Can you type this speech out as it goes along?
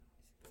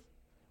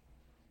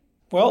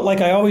Well,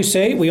 like I always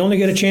say, we only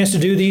get a chance to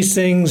do these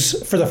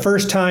things for the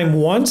first time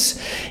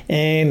once,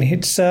 and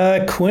it's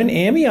Quinn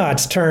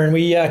Amiot's turn.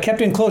 We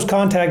kept in close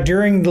contact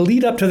during the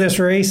lead up to this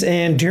race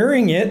and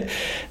during it,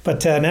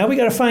 but now we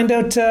got to find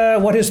out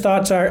what his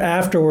thoughts are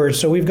afterwards.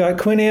 So we've got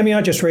Quinn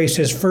Amiot just raced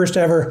his first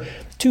ever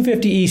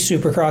 250 East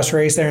Supercross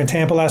race there in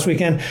Tampa last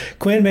weekend.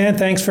 Quinn, man,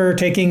 thanks for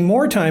taking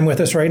more time with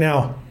us right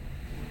now.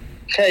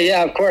 Hey,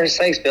 yeah, of course.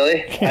 Thanks,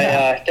 Billy.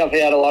 I definitely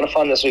had a lot of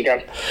fun this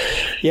weekend.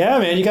 Yeah,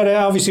 man, you got to,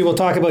 obviously we'll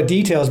talk about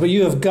details, but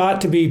you have got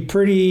to be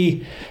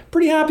pretty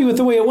happy with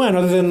the way it went,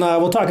 other than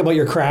we'll talk about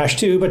your crash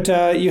too, but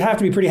you have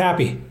to be pretty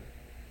happy.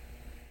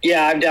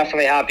 Yeah, I'm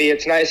definitely happy.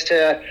 It's nice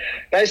to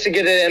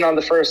get it in on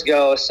the first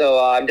go,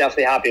 so I'm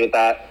definitely happy with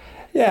that.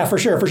 Yeah, for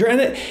sure.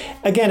 And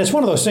again, it's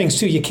one of those things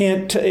too. You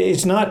can't.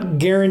 It's not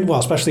guaranteed.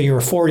 Well, especially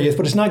your 40th,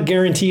 but it's not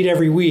guaranteed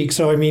every week.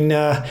 So I mean,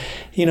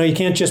 you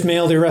can't just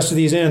mail the rest of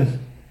these in.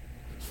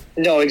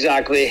 No,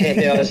 exactly.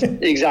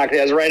 Exactly.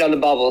 I was right on the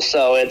bubble.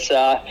 So it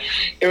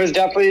was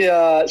definitely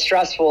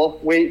stressful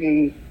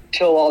waiting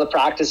till all the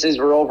practices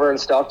were over and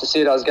stuff to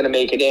see if I was going to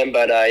make it in.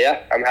 But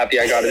yeah, I'm happy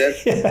I got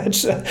it in.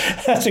 Yeah,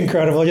 that's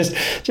incredible.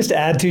 Just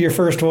add to your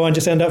first one,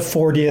 just end up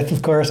 40th.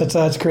 Of course,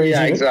 that's crazy.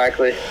 Yeah,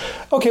 exactly.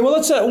 Okay, well,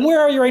 let's.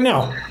 Where are you right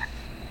now?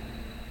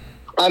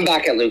 I'm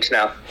back at Luke's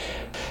now.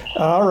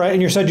 All right,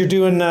 and you said you're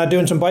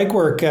doing some bike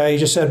work. You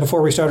just said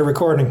before we started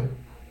recording.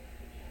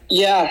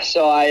 Yeah,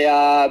 so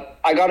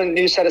I got a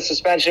new set of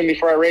suspension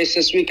before I raced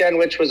this weekend,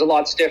 which was a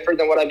lot stiffer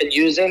than what I've been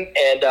using,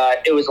 and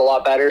it was a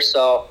lot better.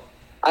 So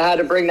I had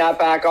to bring that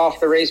back off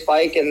the race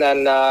bike, and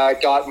then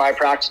got my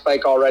practice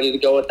bike all ready to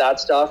go with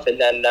that stuff.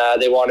 And then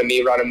they wanted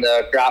me running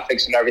the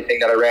graphics and everything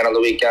that I ran on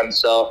the weekend.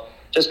 So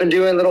just been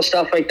doing little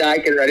stuff like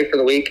that, getting ready for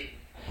the week.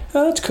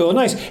 Oh, that's cool.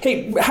 Nice.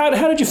 Hey, how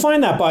did you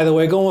find that, by the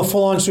way, going with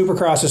full-on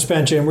Supercross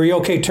suspension? Were you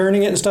okay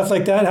turning it and stuff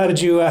like that? How did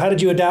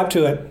you adapt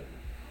to it?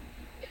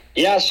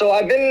 Yeah, so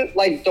I've been,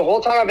 the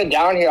whole time I've been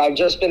down here, I've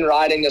just been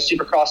riding the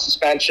Supercross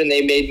suspension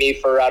they made me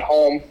for at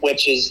home,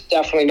 which is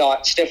definitely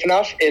not stiff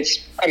enough.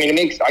 I can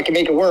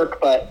make it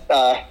work, but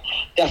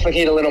definitely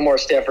need a little more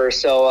stiffer.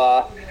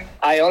 So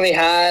I only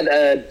had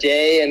a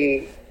day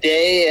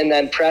and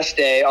then press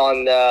day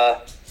on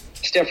the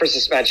stiffer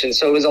suspension.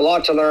 So it was a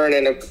lot to learn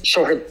in a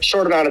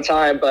short amount of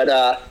time, but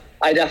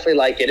I definitely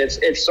like it.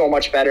 It's so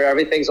much better.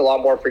 Everything's a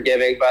lot more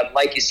forgiving, but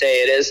like you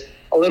say, it is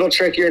a little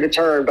trickier to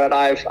turn, but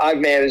I've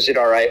managed it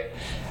all right.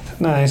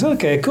 Nice.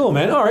 Okay, cool,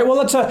 man. All right, well,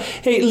 let's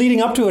hey,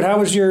 leading up to it, how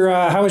was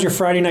your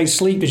Friday night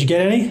sleep? Did you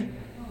get any?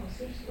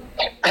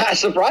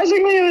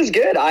 Surprisingly, it was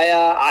good.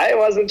 I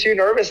wasn't too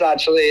nervous,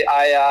 actually.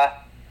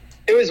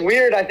 It was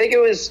weird. I think it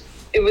was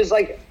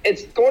like,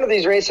 it's going to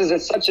these races,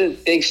 it's such a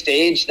big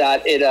stage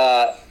that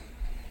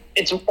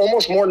it's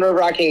almost more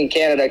nerve-wracking in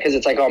Canada, because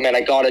it's like, oh man,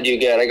 I gotta do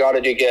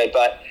good.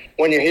 But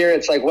when you're here,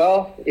 it's like,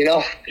 well,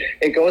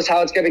 it goes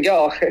how it's going to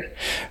go.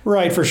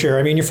 Right, for sure.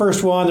 I mean, your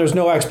first one, there's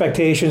no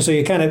expectation, so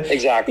you kind of...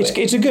 Exactly.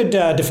 It's a good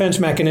defense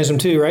mechanism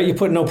too, right? You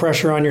put no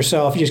pressure on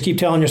yourself. You just keep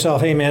telling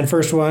yourself, hey man,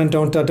 first one,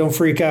 don't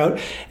freak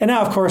out. And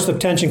now, of course, the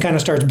tension kind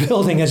of starts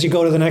building as you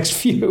go to the next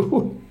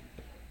few.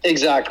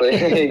 Exactly.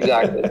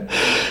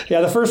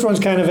 Yeah, the first one's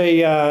kind of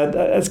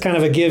that's kind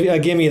of a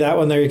gimme, that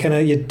one there.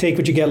 You take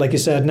what you get, like you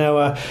said.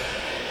 Now,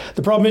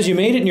 the problem is you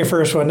made it in your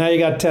first one. Now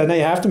you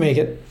have to make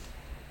it.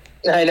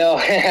 I know.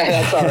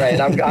 That's all right.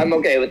 I'm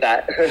okay with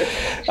that.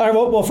 All right.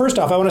 Well, first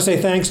off, I want to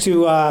say thanks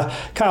to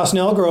Kyle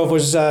Snellgrove.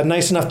 Was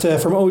nice enough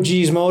from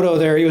OG's Moto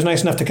there. He was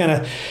nice enough to kind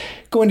of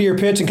go into your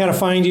pits and kind of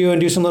find you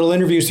and do some little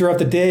interviews throughout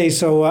the day.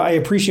 So I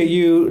appreciate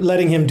you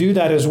letting him do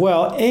that as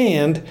well.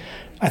 And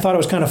I thought it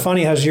was kind of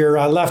funny as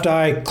your left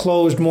eye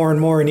closed more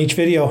and more in each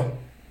video.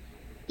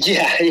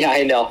 Yeah,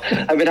 I know.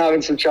 I've been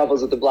having some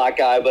troubles with the black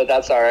eye, but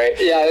that's all right.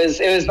 Yeah,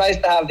 it was nice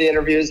to have the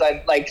interviews.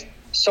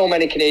 So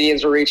many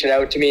Canadians were reaching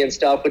out to me and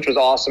stuff, which was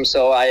awesome.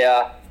 So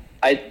I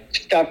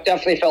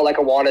definitely felt like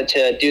I wanted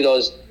to do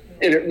those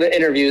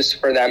interviews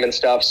for them and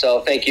stuff. So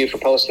thank you for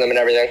posting them and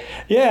everything.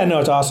 Yeah, no,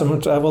 it's awesome.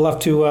 We'll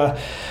have to.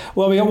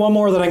 We got one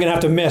more that I'm gonna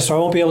have to miss, so I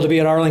won't be able to be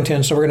at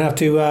Arlington. So we're gonna have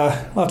to. We'll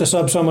have to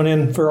sub someone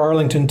in for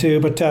Arlington too.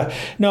 But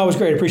no, it was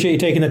great. I appreciate you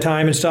taking the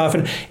time and stuff.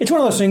 And it's one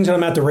of those things that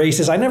I'm at the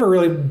races, I never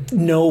really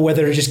know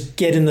whether to just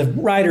get in the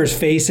riders'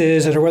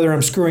 faces or whether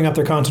I'm screwing up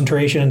their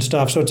concentration and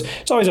stuff. So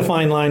it's always a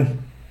fine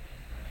line.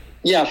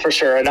 Yeah, for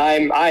sure. And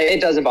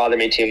it doesn't bother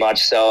me too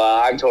much, so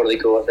I'm totally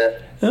cool with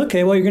it.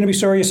 Okay, well, you're going to be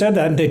sorry you said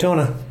that in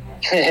Daytona.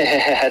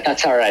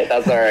 That's all right.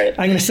 I'm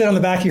going to sit on the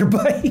back of your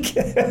bike.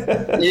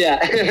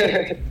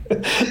 Yeah.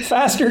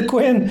 Faster,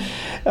 Quinn.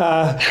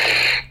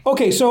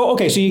 Okay, so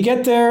you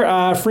get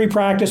there, free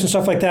practice and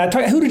stuff like that.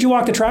 Who did you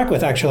walk the track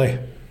with, actually?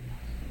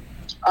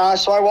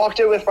 So I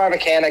walked it with my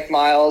mechanic,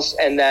 Miles,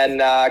 and then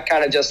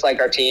kind of just like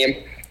our team.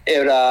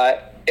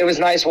 it was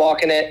nice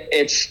walking it.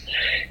 It's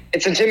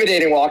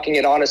intimidating walking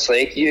it,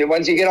 honestly.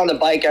 Once you get on the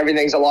bike,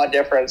 everything's a lot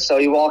different. So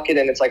you walk it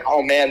and it's like,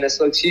 oh man, this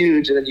looks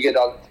huge. And then you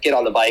get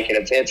on the bike and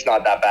it's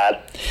not that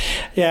bad.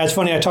 Yeah, it's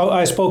funny.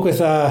 I spoke with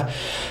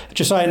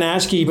Josiah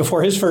Naskey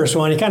before his first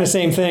one. You kind of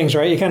same things,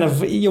 right?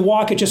 You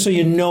walk it just so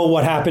you know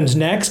what happens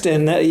next,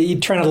 and you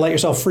try not to let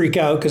yourself freak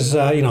out because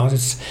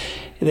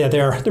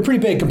they're pretty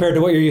big compared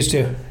to what you're used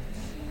to.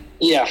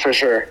 Yeah, for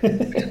sure.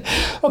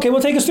 Okay,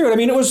 well, take us through it. I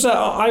mean, it was,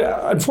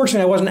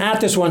 unfortunately, I wasn't at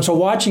this one, so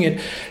watching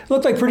it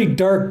looked like pretty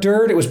dark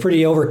dirt. It was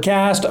pretty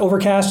overcast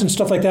and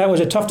stuff like that.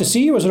 Was it tough to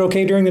see? Was it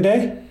okay during the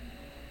day?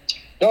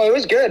 No, it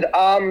was good.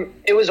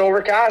 It was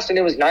overcast and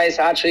it was nice,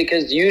 actually,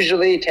 because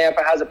usually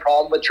Tampa has a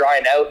problem with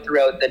drying out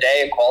throughout the day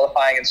and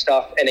qualifying and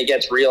stuff, and it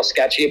gets real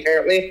sketchy,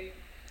 apparently.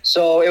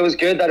 So it was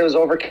good that it was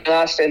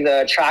overcast and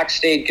the track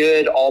stayed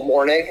good all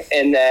morning,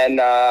 and then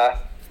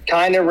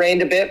kind of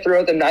rained a bit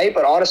throughout the night,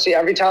 but honestly,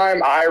 every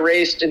time I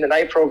raced in the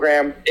night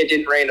program, it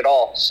didn't rain at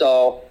all.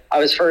 So I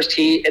was first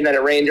heat, and then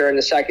it rained during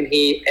the second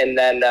heat, and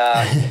then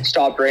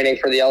stopped raining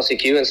for the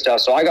LCQ and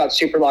stuff. So I got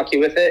super lucky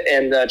with it,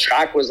 and the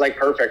track was like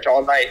perfect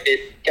all night.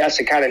 Guess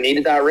it kind of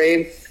needed that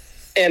rain,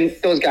 and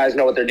those guys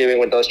know what they're doing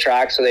with those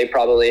tracks, so they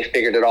probably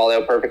figured it all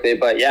out perfectly.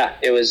 But yeah,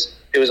 it was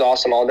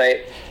awesome all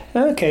night.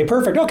 Okay,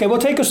 perfect. Okay, well,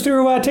 take us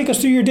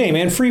through your day,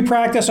 man. Free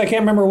practice. I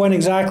can't remember when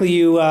exactly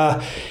you,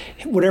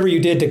 whatever you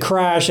did to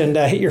crash and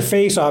hit your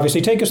face. Obviously,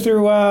 take us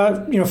through,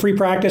 free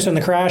practice and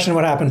the crash and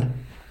what happened.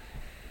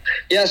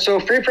 Yeah, so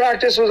free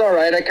practice was all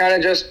right. I kind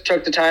of just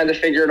took the time to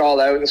figure it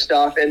all out and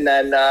stuff, and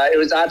then it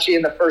was actually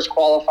in the first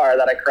qualifier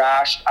that I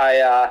crashed.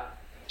 I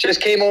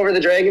just came over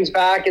the Dragon's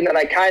back, and then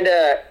I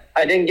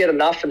didn't get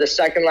enough for the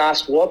second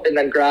last whoop, and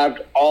then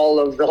grabbed all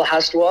of the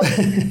last whoop,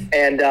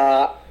 and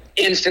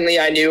instantly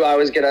I knew I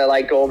was going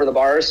to go over the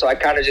bars. So I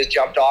kind of just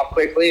jumped off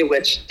quickly,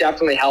 which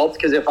definitely helped,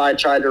 because if I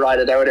tried to ride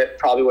it out, it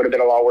probably would have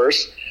been a lot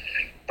worse.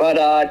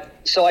 But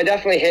so I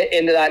definitely hit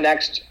into that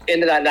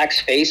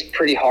next face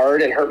pretty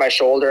hard and hurt my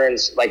shoulder and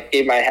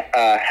gave my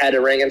head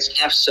a ring and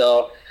stuff.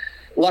 So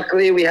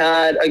luckily we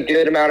had a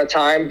good amount of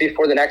time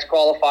before the next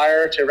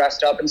qualifier to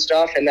rest up and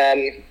stuff. And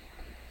then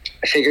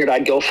I figured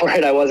I'd go for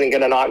it. I wasn't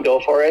going to not go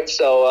for it.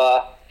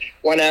 So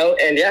went out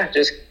and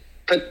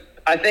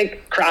I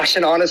think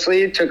crashing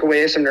honestly took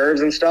away some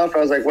nerves and stuff. I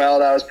was like, well,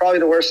 that was probably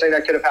the worst thing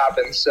that could have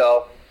happened.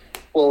 So,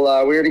 we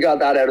already got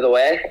that out of the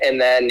way.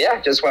 And then,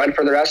 just went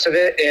for the rest of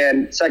it.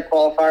 And second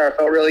qualifier, I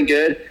felt really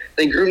good.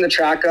 They groomed the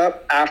track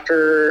up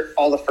after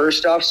all the first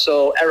stuff.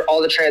 So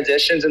all the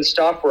transitions and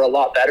stuff were a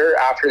lot better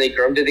after they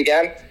groomed it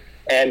again.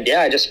 And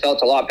I just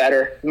felt a lot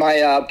better.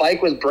 My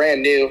bike was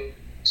brand new.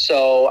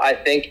 So I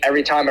think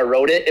every time I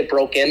rode it, it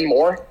broke in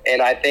more.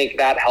 And I think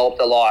that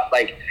helped a lot.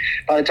 By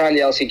the time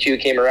the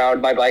LCQ came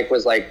around, my bike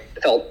was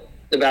felt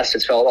the best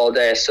it's felt all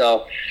day.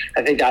 So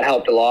I think that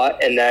helped a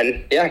lot. And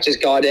then,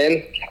 just got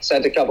in,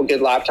 sent a couple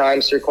good lap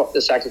times through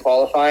the second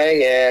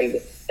qualifying, and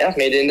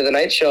made it into the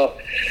night show.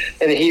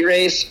 In the heat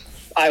race,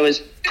 I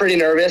was pretty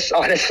nervous,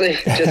 honestly.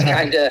 Just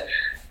kind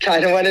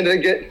of went into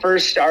the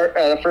first start,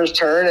 the first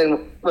turn,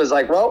 and was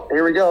like, well,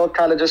 here we go.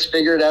 Kind of just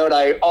figured it out.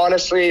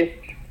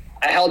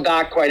 I held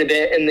back quite a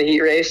bit in the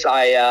heat race.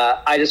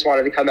 I just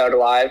wanted to come out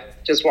alive.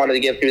 Just wanted to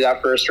get through that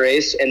first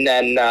race. And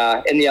then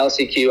in the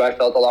LCQ, I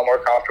felt a lot more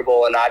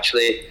comfortable and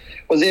actually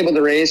was able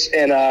to race,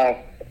 and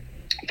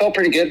felt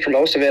pretty good for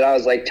most of it. I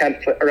was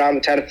around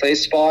the 10th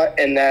place spot.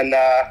 And then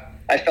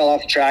I fell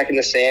off the track in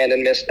the sand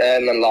and missed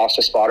and then lost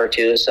a spot or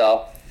two.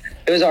 So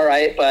it was all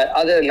right. But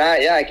other than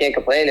that, I can't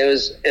complain. It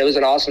was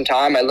an awesome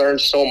time. I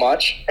learned so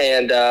much.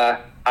 And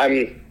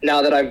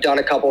now that I've done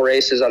a couple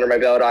races under my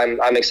belt,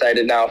 I'm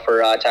excited now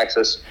for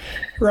Texas.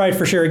 Right,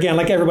 for sure. Again,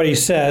 like everybody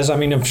says, I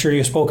mean, I'm sure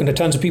you've spoken to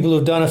tons of people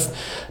who've done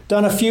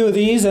a few of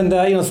these, and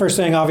the first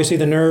thing, obviously,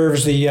 the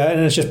nerves, and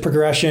it's just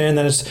progression.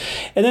 And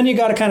then you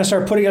got to kind of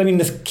start putting. I mean,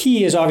 the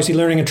key is obviously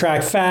learning a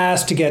track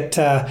fast to get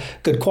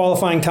good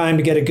qualifying time,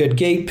 to get a good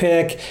gate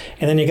pick,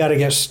 and then you got to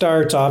get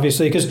starts,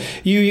 obviously, because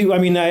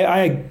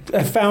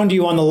I found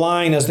you on the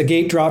line as the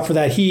gate dropped for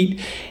that heat,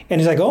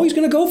 and he's like, oh, he's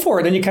going to go for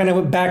it. Then you kind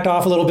of backed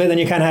off a little bit, then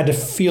you kind of had to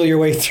feel your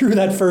way through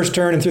that first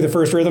turn and through the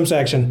first rhythm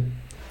section.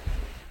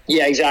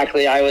 Yeah,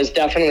 exactly. I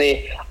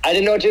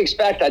didn't know what to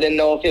expect. I didn't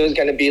know if it was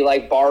going to be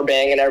bar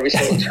banging every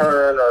single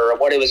turn or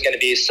what it was going to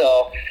be.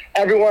 So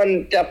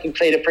everyone definitely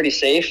played it pretty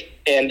safe,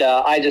 and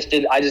I just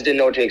didn't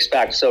know what to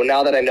expect. So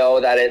now that I know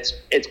that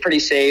it's pretty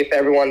safe,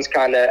 everyone's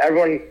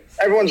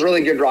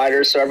really good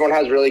riders, so everyone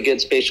has really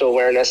good spatial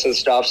awareness and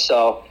stuff.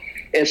 So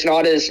it's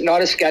not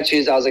as sketchy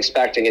as I was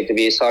expecting it to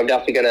be. So I'm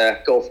definitely going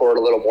to go for it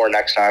a little more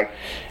next time.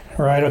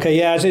 Right. Okay.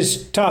 Yeah.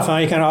 It's tough, huh?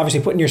 You kind of obviously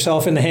putting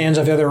yourself in the hands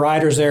of the other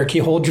riders there. If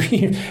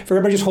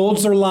everybody just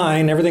holds their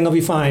line, everything will be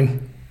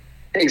fine.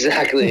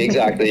 Exactly.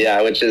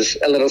 Yeah. Which is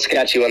a little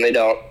sketchy when they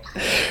don't.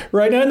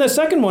 Right. And the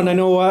second one, the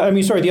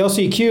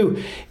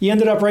LCQ, you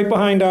ended up right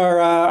behind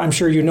our, I'm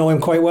sure you know him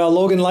quite well,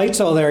 Logan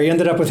Lightsell there. You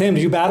ended up with him.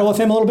 Did you battle with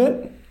him a little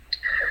bit?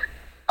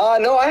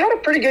 No, I had a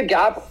pretty good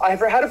gap. I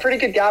had a pretty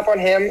good gap on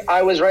him.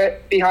 I was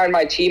right behind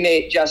my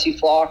teammate, Jesse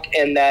Flock.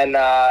 And then,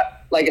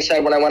 like I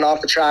said, when I went off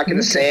the track in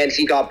the sand,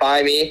 he got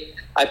by me.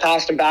 I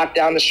passed him back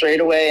down the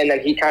straightaway, and then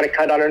he kind of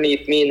cut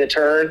underneath me in the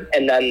turn,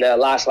 and then the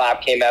last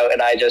lap came out,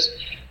 and I just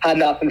had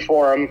nothing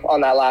for him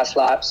on that last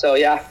lap. So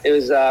yeah, it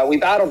was we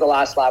battled the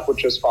last lap,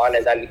 which was fun,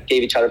 and then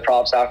gave each other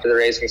props after the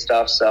race and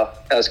stuff. So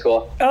that was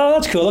cool. Oh,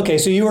 that's cool. Okay,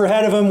 so you were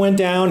ahead of him, went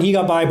down, he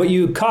got by, but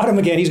you caught him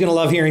again. He's going to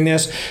love hearing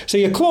this. So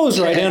you closed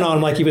right in on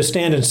him like he was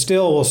standing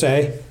still, we'll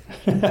say.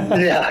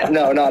 Yeah,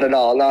 no, not at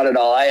all.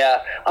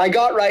 I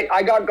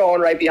got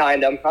going right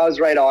behind him. I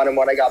was right on him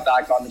when I got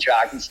back on the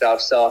track and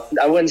stuff. So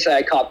I wouldn't say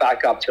I caught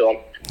back up to him.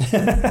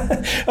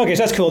 Okay,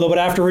 so that's cool though. But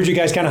afterwards, you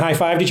guys kind of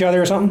high-fived each other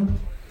or something?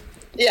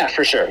 Yeah,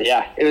 for sure.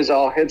 Yeah, it's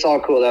all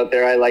cool out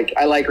there. I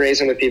like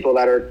racing with people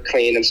that are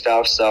clean and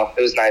stuff. So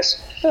it was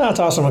nice. Oh, that's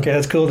awesome. Okay,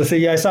 that's cool to see.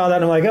 Yeah, I saw that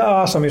and I'm like, oh,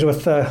 awesome. He's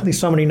with at least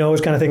somebody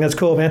knows kind of thing. That's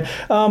cool, man.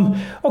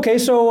 Okay,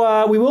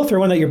 so we will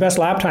throw in that your best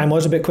lap time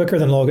was a bit quicker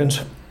than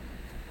Logan's.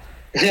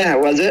 Yeah,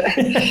 was it?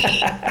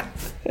 I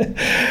didn't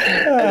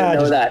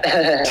know that.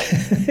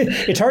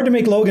 It's hard to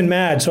make Logan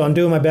mad, so I'm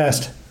doing my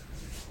best.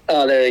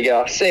 Oh, there you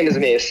go. Same as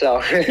me.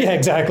 So. Yeah,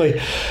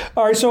 exactly.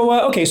 All right. So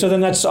okay. So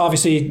then that's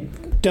obviously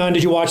done.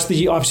 Did you watch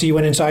obviously you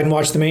went inside and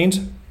watched the mains?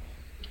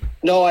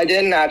 No, I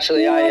didn't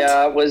actually. What?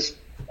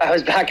 I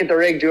was back at the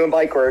rig doing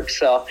bike work.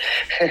 So.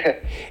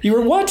 You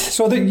were what?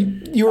 So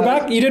you were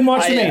back. You didn't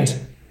watch the mains.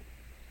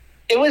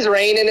 It was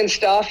raining and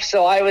stuff,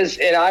 so I was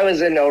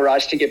in no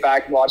rush to get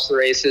back and watch the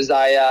races.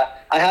 I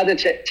had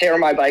to tear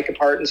my bike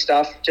apart and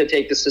stuff to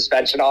take the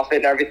suspension off it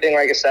and everything,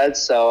 like I said.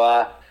 So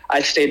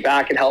I stayed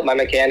back and helped my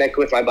mechanic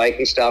with my bike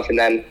and stuff, and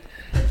then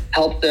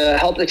helped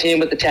the team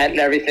with the tent and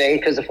everything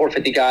because the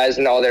 450 guys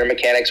and all their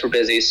mechanics were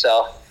busy.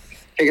 So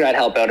figured I'd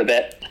help out a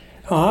bit.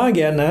 Oh,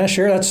 again,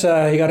 sure. That's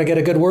you got to get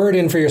a good word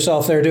in for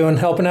yourself there,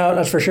 helping out.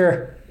 That's for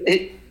sure.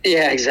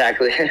 Yeah,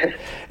 exactly.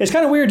 It's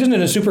kind of weird, isn't it,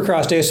 a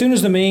Supercross day? As soon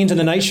as the mains and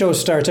the night show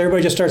starts,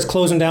 everybody just starts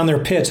closing down their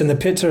pits, and the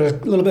pits are a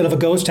little bit of a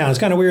ghost town. It's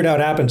kind of weird how it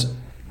happens.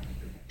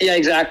 Yeah,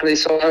 exactly.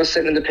 So I was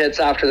sitting in the pits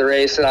after the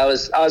race, and I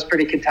was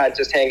pretty content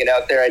just hanging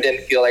out there. I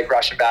didn't feel like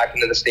rushing back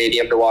into the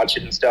stadium to watch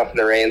it and stuff in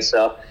the rain.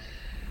 So.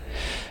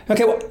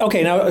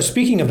 Okay. Now,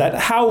 speaking of that,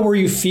 how were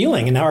you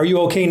feeling? And are you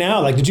okay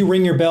now? Like, did you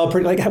ring your bell?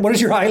 What does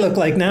your eye look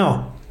like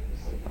now?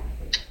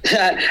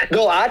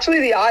 No, actually,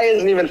 the eye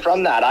isn't even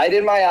from that. I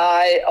did my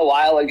eye a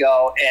while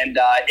ago, and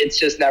it's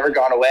just never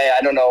gone away.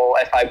 I don't know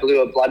if I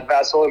blew a blood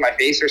vessel in my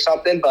face or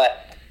something,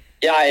 but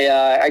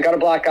yeah, I got a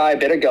black eye a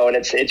bit ago, and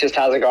it just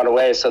hasn't gone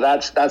away. So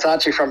that's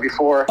actually from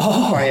before,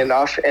 funny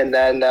enough. And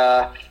then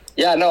I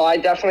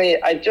was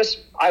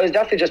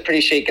definitely just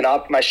pretty shaken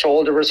up. My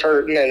shoulder was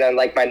hurting, and then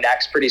like my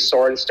neck's pretty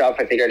sore and stuff.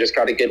 I think I just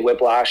got a good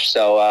whiplash.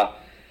 So.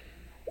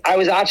 I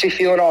was actually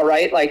feeling all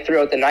right, like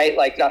throughout the night,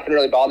 like nothing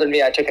really bothered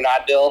me. I took an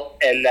Advil,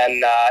 and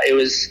then it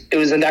was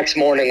the next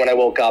morning when I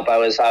woke up. I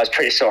was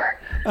pretty sore.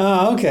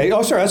 Okay.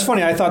 Oh, sorry. That's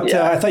funny. I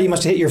thought you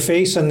must have hit your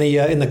face in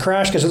the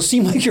crash because it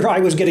seemed like your eye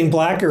was getting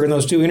blacker in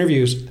those two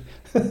interviews.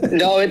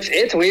 No,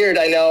 it's weird.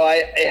 I know.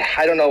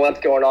 I don't know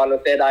what's going on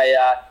with it.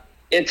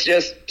 It's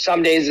just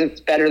some days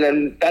it's better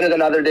than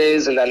other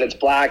days, and then it's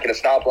black and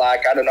it's not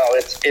black. I don't know.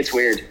 It's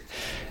weird.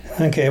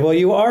 Okay, well,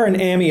 you are an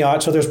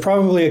Amiot, so there's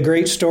probably a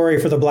great story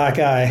for the black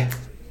eye.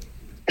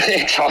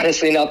 It's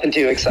honestly nothing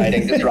too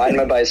exciting. Just riding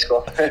my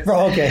bicycle.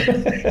 Oh, okay.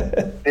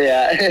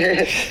 Yeah.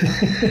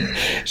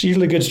 It's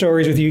usually good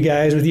stories with you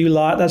guys, with you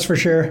lot, that's for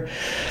sure.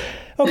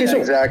 Okay, yeah, so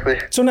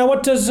exactly. So now,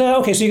 what does?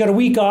 Okay, so you got a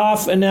week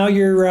off, and now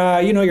you're,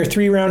 you're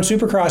 3-round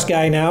Supercross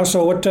guy now.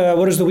 So what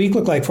does the week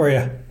look like for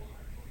you?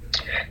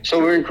 So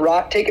we're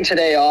taking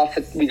today off.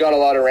 We got a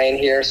lot of rain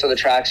here, so the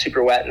track's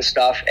super wet and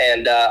stuff,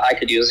 and I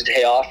could use a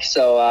day off.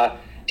 So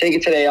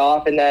taking today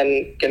off, and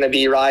then going to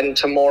be riding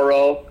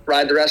tomorrow,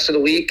 ride the rest of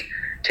the week,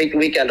 take the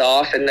weekend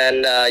off, and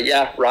then,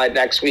 ride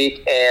next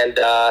week. And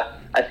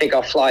I think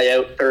I'll fly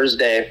out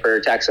Thursday for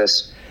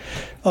Texas.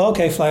 Oh,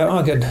 okay, fly out.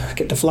 Oh, good.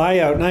 Get to fly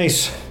out.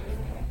 Nice.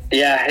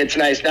 Yeah, it's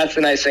nice. That's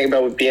the nice thing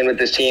about being with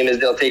this team is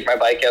they'll take my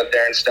bike out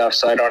there and stuff.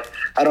 So I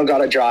don't got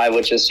to drive,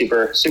 which is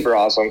super, super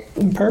awesome.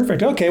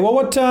 Perfect. Okay. Well,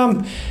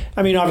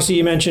 obviously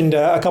you mentioned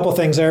a couple of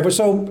things there, but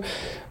so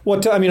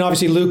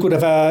obviously Luke would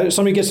have,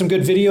 somebody get some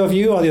good video of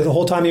you the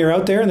whole time you're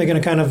out there, and they're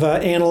going to kind of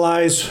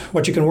analyze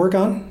what you can work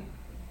on.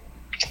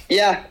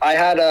 Yeah, I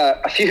had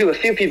a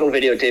few people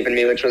videotaping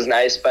me, which was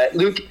nice, but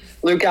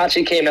Luke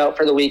actually came out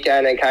for the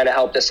weekend and kind of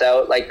helped us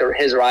out, like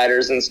his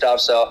riders and stuff.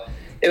 So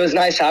it was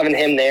nice having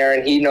him there,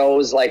 and he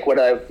knows like what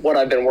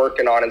I've been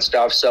working on and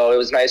stuff. So it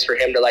was nice for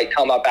him to like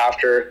come up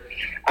after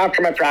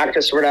my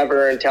practice or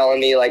whatever and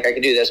telling me like I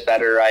could do this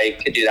better, I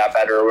could do that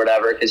better or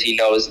whatever, because he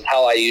knows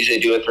how I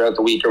usually do it throughout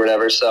the week or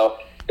whatever. So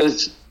it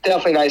was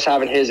definitely nice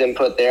having his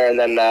input there, and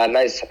then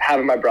nice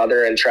having my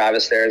brother and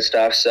Travis there and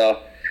stuff.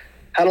 So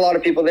had a lot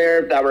of people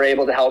there that were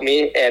able to help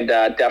me, and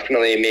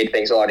definitely made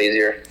things a lot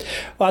easier.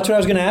 Well, that's what I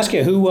was going to ask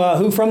you.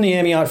 Who from the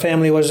Amiot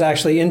family was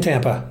actually in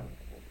Tampa?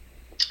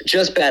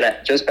 Just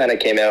Bennett. Just Bennett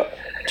came out.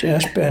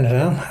 Just Bennett,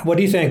 huh? What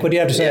do you think? What do you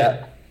have to say?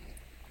 Yeah.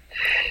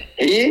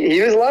 He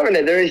was loving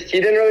it. He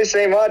didn't really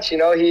say much. He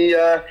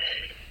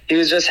he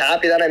was just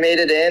happy that I made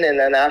it in. And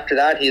then after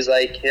that, he's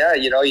like, yeah,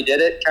 you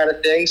did it kind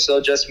of thing. So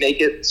just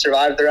make it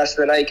survive the rest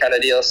of the night kind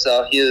of deal.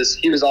 So he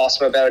was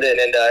awesome about it.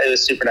 And it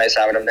was super nice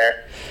having him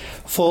there.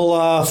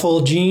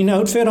 Full Gene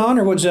outfit on,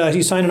 or what's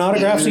he signing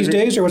autographs these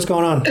days, or what's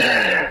going on?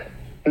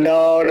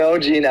 No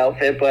Gene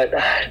outfit, but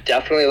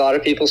definitely a lot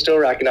of people still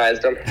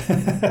recognized him.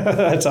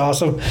 That's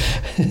awesome.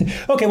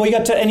 Okay, well, you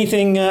got to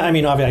anything?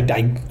 Obviously,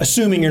 I'm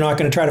assuming you're not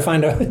going to try to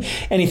find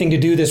anything to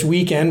do this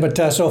weekend, but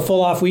so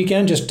full off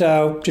weekend, just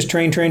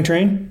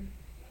train.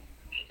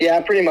 Yeah,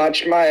 pretty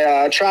much.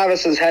 My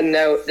Travis is heading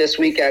out this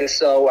weekend,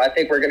 so I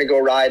think we're going to go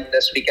ride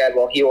this weekend.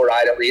 Well, he will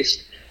ride at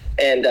least.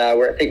 And I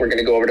think we're going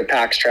to go over to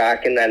PAX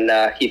Track, and then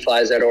he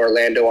flies out to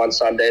Orlando on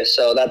Sunday.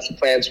 So that's the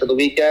plans for the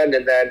weekend.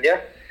 And then,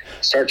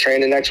 start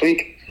training next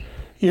week.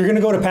 You're going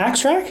to go to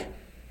PAX Track?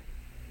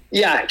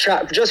 Yeah,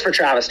 just for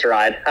Travis to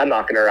ride. I'm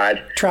not going to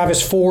ride.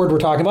 Travis Ford we're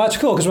talking about. That's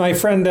cool, because my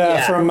friend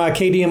from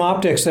KDM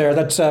Optics there,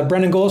 that's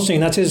Brendan Goldstein.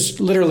 That's his,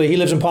 literally, he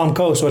lives in Palm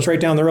Coast, so it's right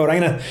down the road.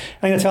 I'm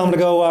gonna tell him to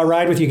go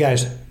ride with you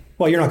guys.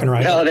 Well, you're not going to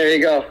ride. Oh, there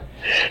you go.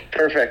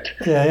 Perfect.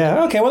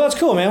 Yeah. Okay, well, that's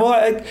cool, man.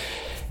 Well,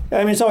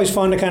 it's always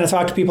fun to kind of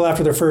talk to people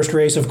after their first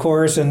race, of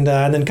course, and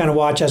then kind of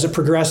watch as it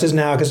progresses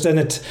now, because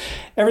then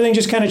everything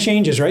just kind of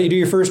changes, right? You do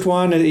your first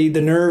one, the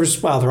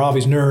nerves, well, they're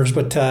always nerves,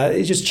 but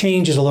it just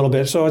changes a little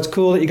bit. So it's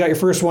cool that you got your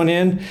first one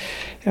in.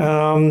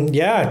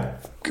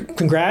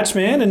 Congrats,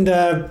 man. And,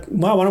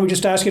 why don't we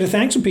just ask you to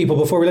thank some people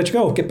before we let you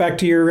go? Get back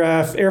to your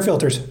air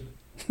filters.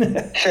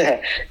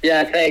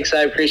 Yeah, thanks.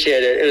 I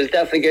appreciate it. It was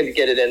definitely good to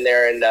get it in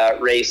there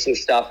and race and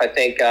stuff. I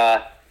think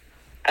I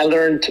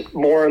learned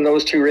more in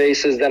those 2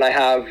 races than I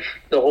have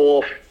the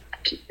whole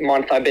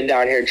month I've been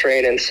down here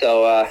training.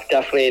 So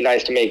definitely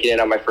nice to make it in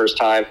on my first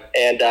time.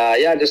 And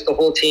just the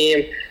whole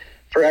team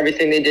for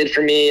everything they did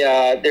for me.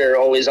 They're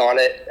always on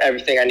it.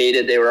 Everything I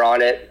needed, they were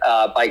on it.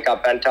 Bike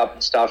got bent up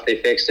and stuff,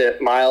 they fixed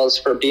it. Miles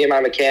for being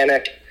my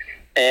mechanic.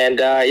 And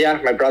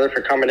my brother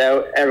for coming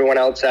out. Everyone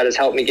else that has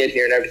helped me get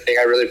here and everything.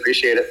 I really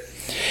appreciate it.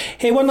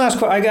 Hey, one last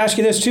question. I ask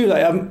you this too.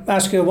 I'm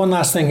asking you one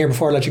last thing here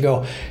before I let you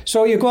go.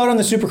 So you go out on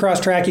the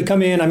Supercross track, you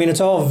come in. It's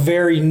all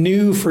very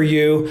new for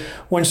you.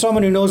 When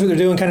someone who knows what they're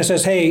doing kind of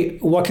says, "Hey,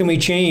 what can we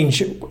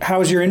change?" How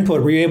was your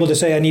input? Were you able to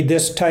say, "I need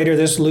this tighter,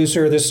 this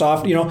looser, this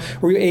soft"?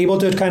 Were you able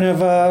to kind of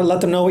let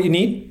them know what you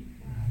need?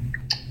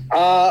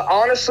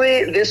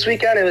 Honestly, this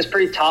weekend it was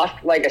pretty tough.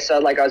 Like I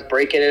said, I was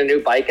breaking in a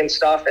new bike and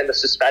stuff, and the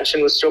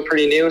suspension was still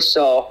pretty new,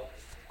 so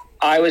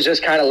I was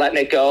just kind of letting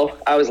it go.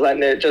 I was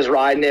letting it, just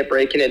riding it,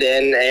 breaking it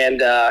in,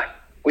 and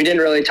we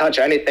didn't really touch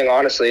anything,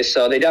 honestly.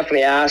 So they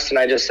definitely asked, and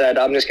I just said,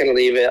 I'm just going to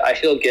leave it. I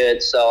feel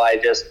good, so I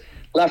just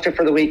left it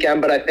for the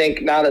weekend. But I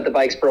think now that the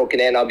bike's broken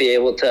in, I'll be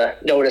able to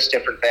notice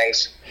different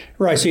things.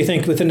 Right, so you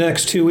think within the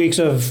next 2 weeks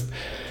of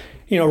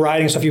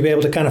riding stuff, you'll be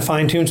able to kind of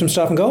fine-tune some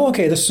stuff and go,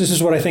 okay, this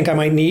is what I think I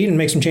might need, and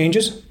make some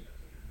changes?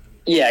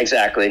 Yeah,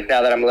 exactly.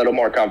 Now that I'm a little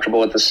more comfortable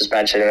with the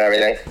suspension and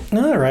everything.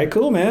 All right,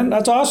 cool, man.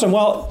 That's awesome.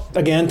 Well,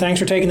 again, thanks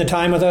for taking the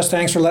time with us.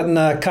 Thanks for letting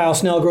Kyle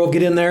Snellgrove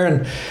get in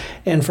there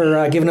and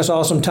for giving us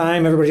all some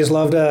time. Everybody just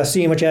loved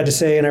seeing what you had to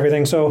say and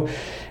everything. So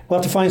we'll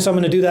have to find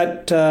someone to do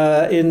that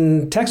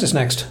in Texas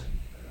next.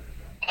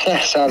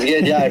 Sounds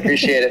good. Yeah, I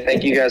appreciate it.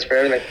 Thank you guys for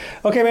everything.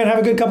 Okay, man. Have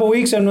a good couple of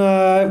weeks,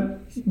 and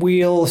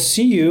we'll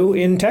see you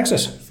in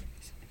Texas.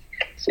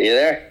 See you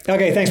there.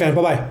 Okay, thanks, man.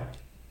 Bye-bye.